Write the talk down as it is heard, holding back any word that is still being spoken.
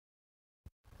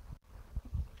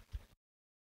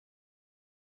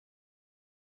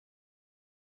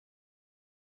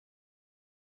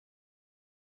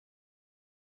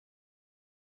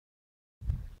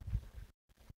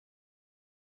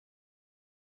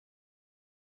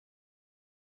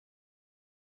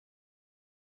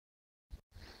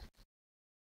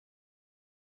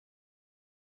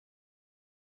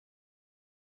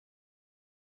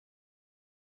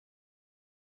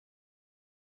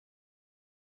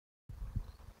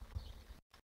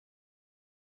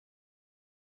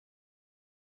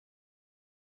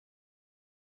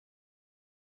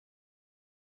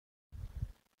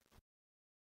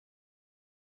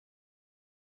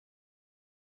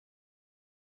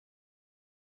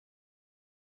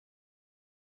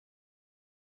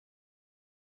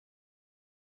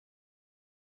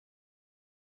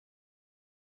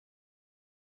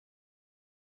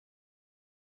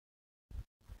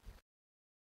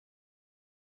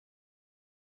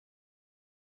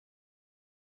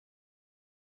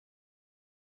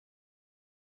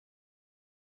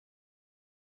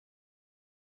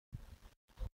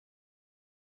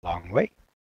Long way.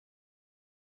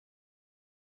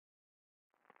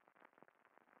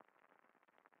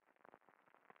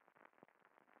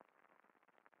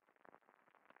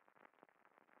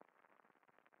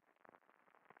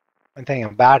 One thing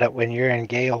about it, when you're in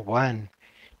Gale 1,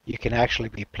 you can actually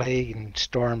be playing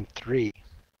Storm 3.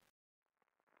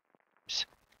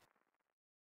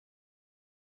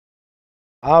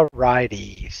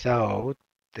 Alrighty, so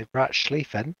they brought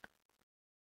Schlieffen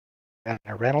and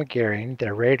a rental gearing.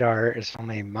 Their radar is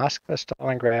only Moskva,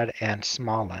 Stalingrad, and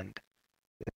Smolensk.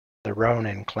 The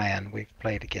RON1N clan, we've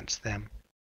played against them.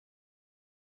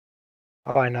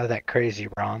 Oh, I know that crazy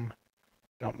Rom.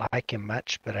 Don't like him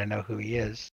much, but I know who he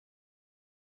is.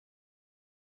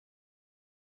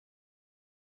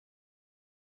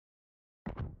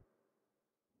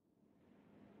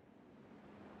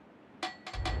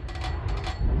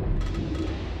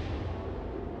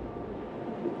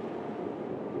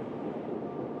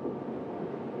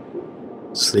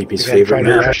 Sleepy's You're gonna favorite try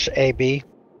to map. rush AB.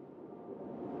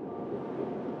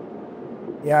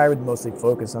 Yeah, I would mostly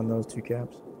focus on those two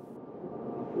caps.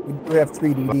 We do have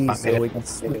 3 DDs, so we can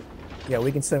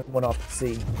we can send one off to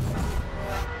sea.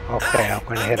 Okay, I'm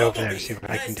gonna head over there and see what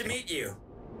I can do. Nice to meet you.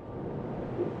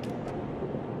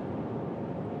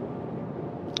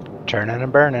 Turning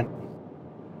and burning.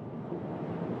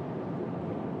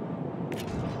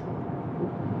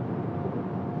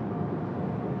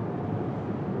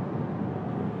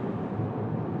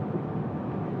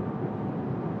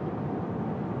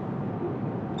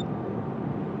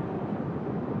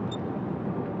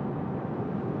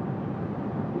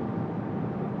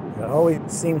 It always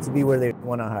seems to be where they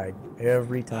want to hide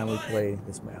every time we play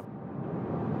this map.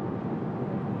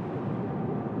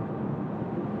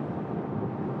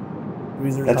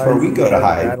 That's where we go to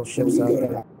hide. Battleships out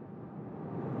there.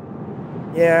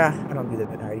 Yeah, I don't do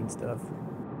that hiding stuff.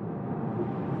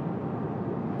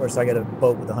 Of course, I got a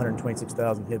boat with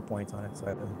 126,000 hit points on it,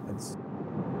 so it's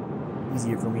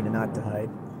easier for me to not to hide.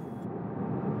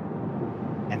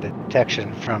 And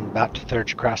detection from about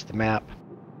 2/3 across the map.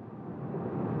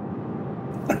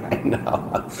 I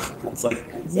know. It's like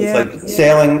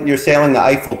sailing. You're sailing the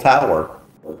Eiffel Tower.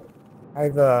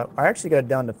 I actually got it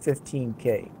down to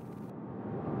 15K.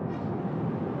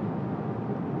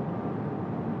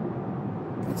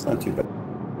 That's not too bad.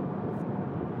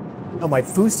 Oh, my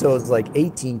Fuso is like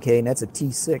 18K, and that's a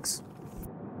T6.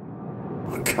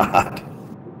 Oh God.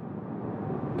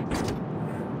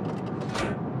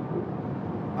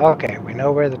 Okay, we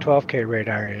know where the 12K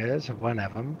radar is, one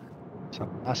of them. So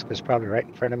Moskva's probably right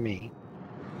in front of me.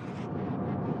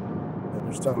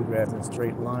 There's Stalingrad in a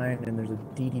straight line, and there's a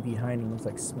DD behind him, looks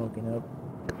like smoking up.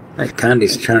 That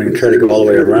Condi's trying to try to go all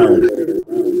the way around.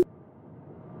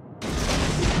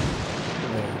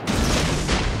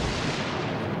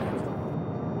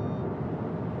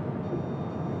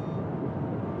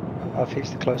 Oh, if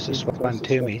he's the closest one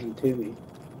to me.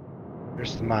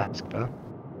 There's the Moskva.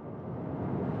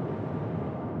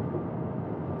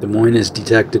 Des Moines is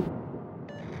detected.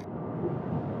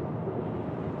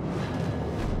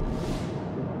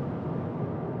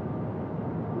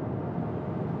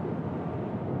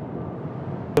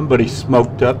 Somebody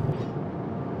smoked up.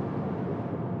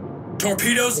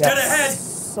 Torpedoes dead ahead. I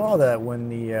saw that when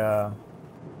the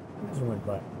went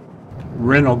by.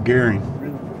 Rental gearing.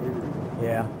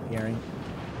 Yeah, gearing.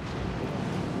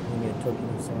 We need a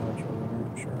torpedo sandwich over there,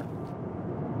 I'm sure.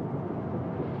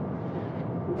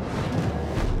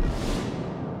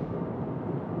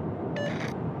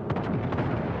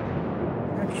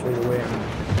 Actually, the way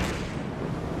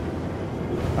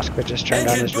Moskva just turned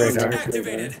on his radar.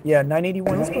 yeah,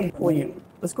 981. Let's go ahead and pull you.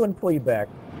 Let's go ahead and pull you back.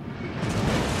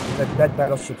 That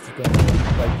battleship's going to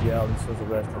wipe you out, and so is the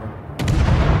rest of them.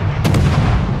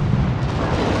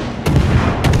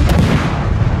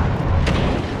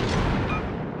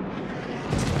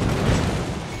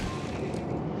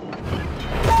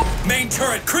 Main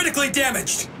turret critically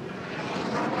damaged.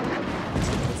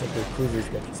 Looks like their cruiser's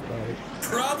got you spotted.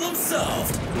 Problem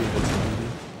solved.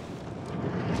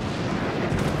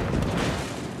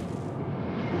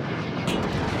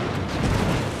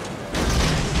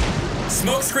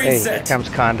 Smoke screen Hey, here set. comes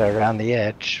Conda around the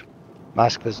edge.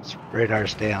 Moskva's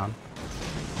radar's down.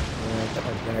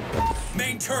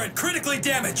 Main turret critically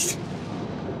damaged.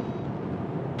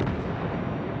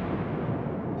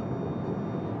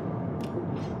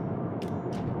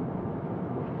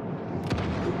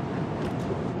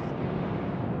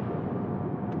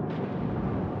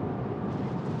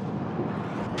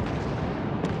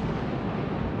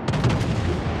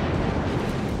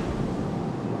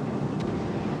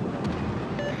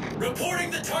 Reporting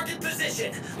the target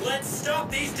position. Let's stop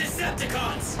these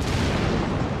Decepticons.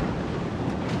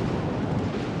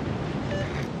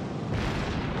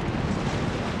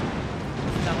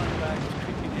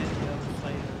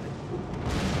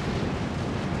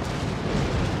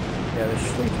 the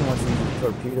Schlieffen wants to use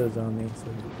torpedoes on me. So,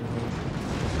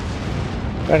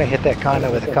 Gonna hit that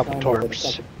condo with a couple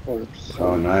torps.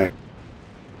 Oh, nice.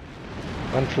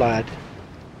 One flood.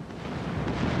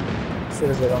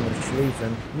 consider it on the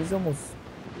Schlieffen. He's almost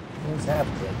half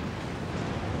dead.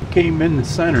 Came in the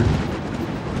center.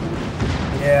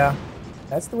 Yeah,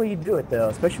 that's the way you do it though,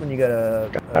 especially when you got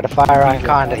a fire on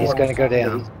Conda. He's gonna go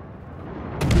down.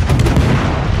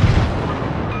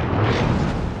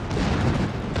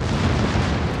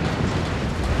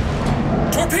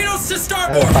 Torpedoes to Another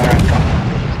starboard! fire on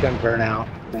Conda. He's gonna burn out.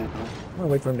 I'm gonna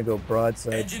wait for him to go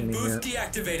broadside. Engine boost Here.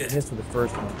 deactivated. Missed with the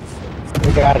first one.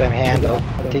 We got him handled.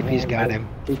 TP's got him.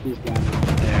 There.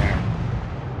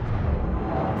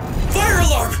 Fire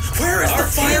alarm! Where is the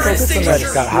fire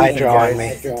extinguisher? Got hydro on me.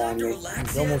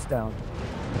 He's almost down.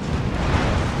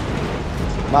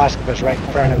 Moskva's right in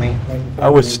front of me. I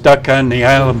was stuck on the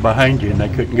island behind you and I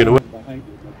couldn't get away.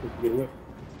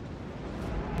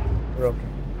 We're okay.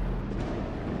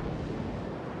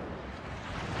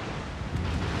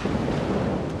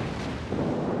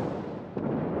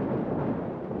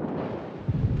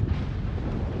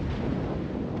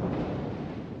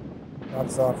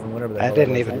 Drops off from whatever the I hell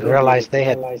didn't that even was. realize they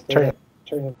had turned.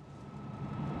 There's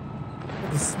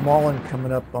a small one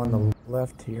coming up on the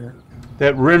left here.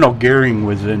 That Renault Gearing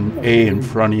was in A in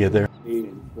front of you there.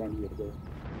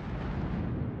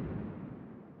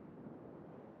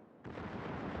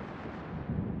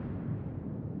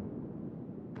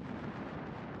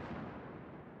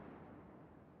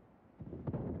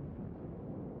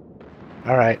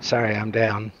 All right, sorry, I'm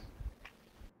down.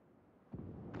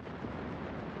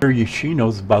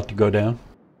 Yoshino's about to go down.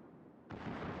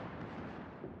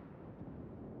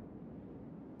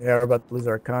 Yeah, we're about to lose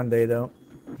our Conde though.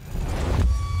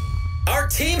 Our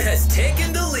team has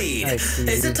taken the lead. Nice,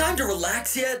 Is Stevie. it time to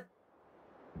relax yet?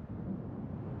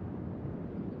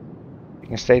 You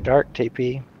can stay dark,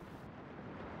 TP.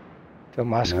 Till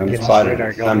Moskva I'm gets his spotted.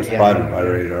 radar going I'm again. spotted by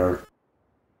radar.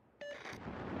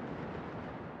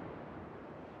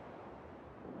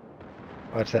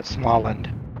 Oh, it's that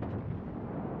Smallland.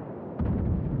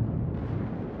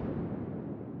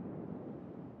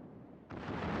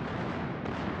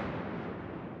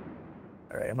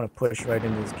 Alright, I'm gonna push right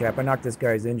into this cap. I knocked this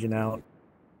guy's engine out.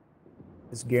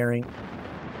 This Gearing.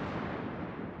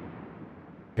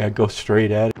 Gotta go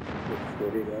straight at it.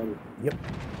 Yep.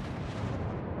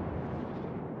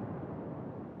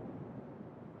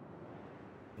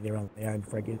 Get around the island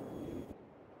before I get.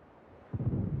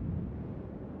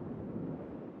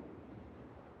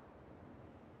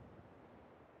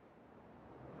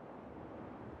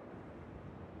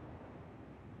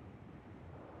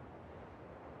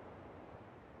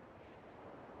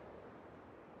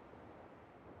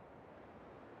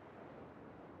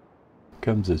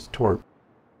 Comes his torp.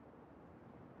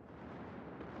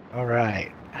 All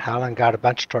right, Howland got a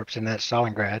bunch of torps in that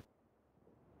Stalingrad.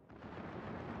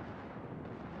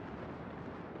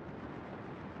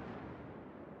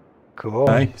 Cool.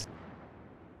 Nice.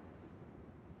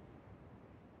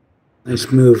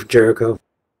 Nice move, Jericho.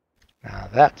 Now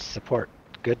that's support.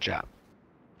 Good job.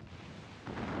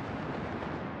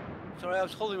 Sorry, I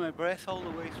was holding my breath all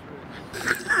the way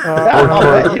through.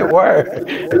 Oh, you were.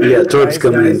 Yeah, torps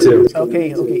coming in too.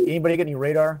 Okay. Anybody get any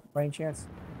radar by any chance?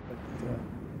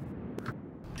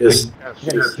 Just I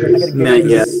got a not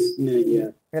yet.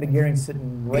 I got a Gearing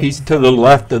sitting right. He's to the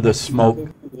left of the smoke.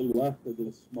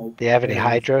 Do you have any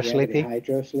hydro, Sleepy?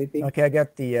 Okay, I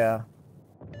got the.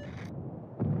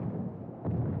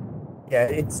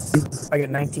 Yeah, I got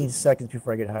 19 seconds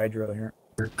before I get hydro here.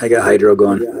 I got hydro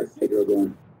going.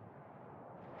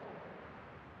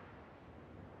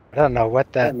 I don't know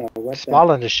what that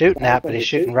Smallland is shooting at, but he's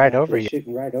shooting right over you.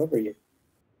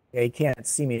 Yeah, he can't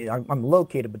see me. I'm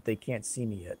located, but they can't see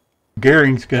me yet.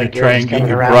 Gearing's gonna Gearing's try and get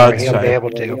coming you around where he'll be broadside.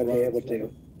 able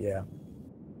to. Yeah.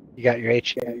 You got your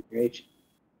H.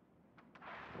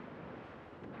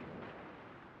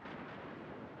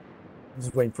 I'm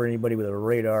just waiting for anybody with a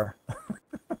radar.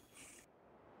 I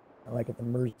like at the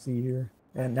mercy here.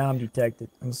 And now I'm detected.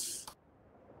 Let's see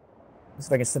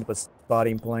if I can set up a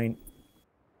spotting plane.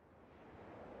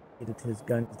 Get it to his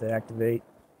guns to activate.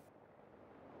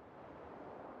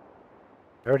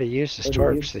 Already used his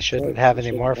torps. They shouldn't have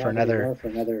any more for another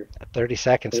 30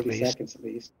 seconds at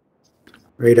least.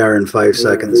 Radar in 5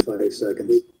 seconds.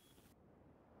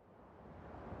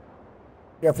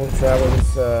 Careful,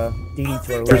 travelers. DD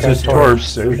to our There's left. his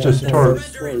torps. There's his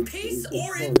torps. Whether in peace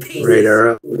or in peace. Radar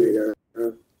up.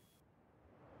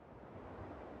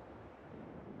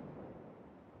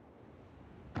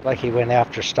 Like he went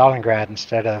after Stalingrad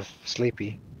instead of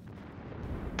Sleepy.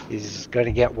 He's going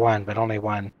to get one, but only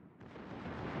one.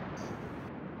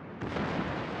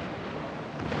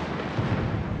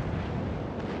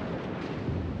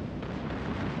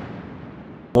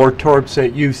 4 torps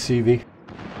at you, CV.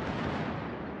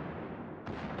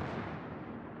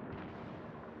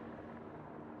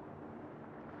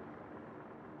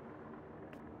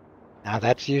 Now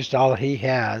that's used all he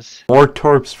has. More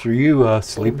torps for you,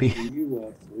 Sleepy.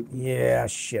 Yeah,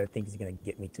 shit. I think he's gonna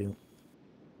get me too.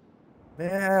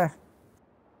 Yeah.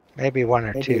 Maybe one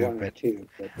or two, but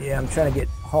Yeah, I'm trying to get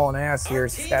hauling ass here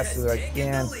as fast as I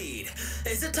can.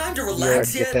 Is it time to hard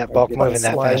relax to get yet? that bulk moving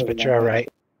that fast, but you're all right.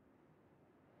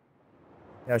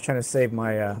 Yeah, I was trying to save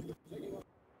my.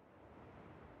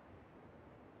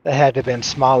 They had to have been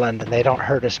Smallland, and they don't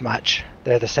hurt as much.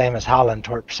 They're the same as Holland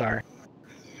torps are.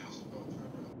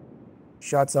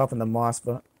 Shots off in the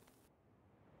Mosfa.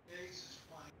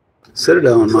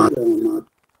 Citadel and Mod.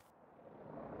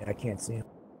 Yeah, I can't see him.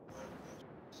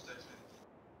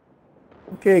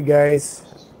 Okay, guys.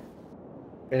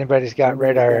 If anybody's got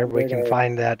radar, we can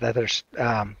find that other.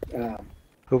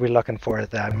 Who we looking for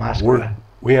at the Moscow?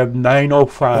 We have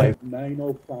 905.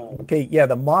 Okay, yeah,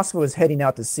 the Moscow was heading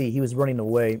out to sea. He was running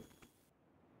away.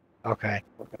 Okay.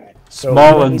 So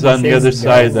Smallland's we don't on need the to other chase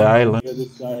side of him,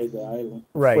 the guys. island.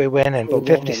 Right. We win in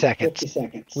 50 seconds.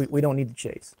 We don't need to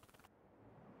chase.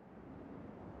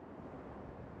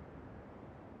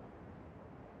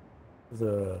 It was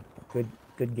a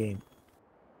good game.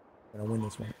 Gonna win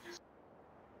this one.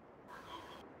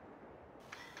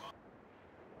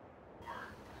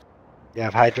 You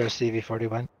have Hydro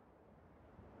CV41.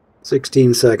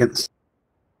 16 seconds.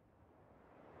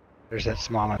 There's that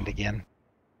Smallland again.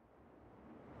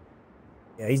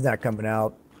 Yeah, he's not coming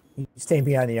out. He's staying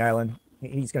behind the island.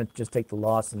 He's gonna just take the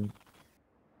loss and.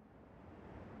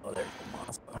 Oh, there's the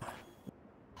Moscow.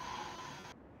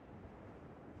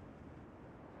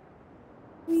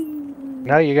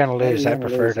 No, you're going to lose. I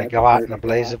prefer to go out in a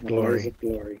blaze of glory.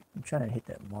 I'm trying to hit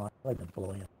that Moscow. I like to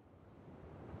blow him.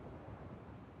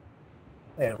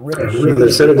 Yeah, rip a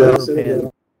The Citadel.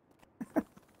 shit.